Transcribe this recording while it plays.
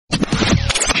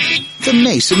The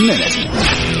Mason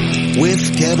Minute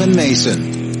with Kevin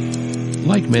Mason.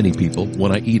 Like many people,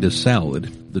 when I eat a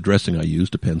salad, the dressing I use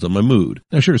depends on my mood.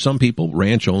 Now sure, some people,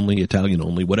 ranch only, Italian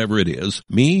only, whatever it is.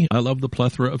 Me, I love the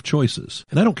plethora of choices.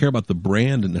 And I don't care about the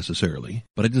brand necessarily,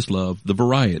 but I just love the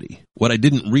variety. What I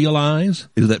didn't realize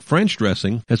is that French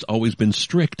dressing has always been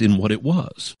strict in what it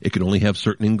was. It could only have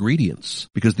certain ingredients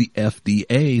because the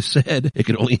FDA said it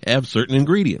could only have certain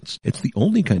ingredients. It's the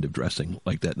only kind of dressing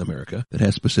like that in America that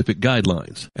has specific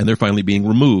guidelines. And they're finally being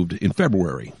removed in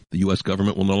February. The U.S.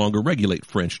 government will no longer regulate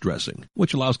French dressing,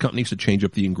 which allows companies to change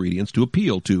up the ingredients to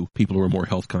appeal to people who are more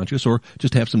health conscious or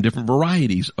just have some different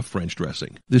varieties of French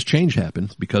dressing. This change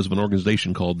happened because of an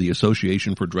organization called the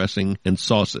Association for Dressing and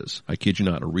Sauces. I kid you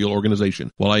not, a real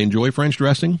organization. While I enjoy French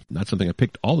dressing, not something I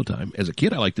picked all the time. As a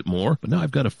kid, I liked it more, but now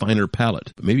I've got a finer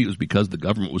palate. But maybe it was because the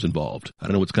government was involved. I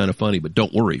don't know, it's kind of funny, but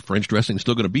don't worry, French dressing is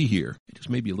still going to be here. It just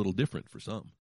may be a little different for some.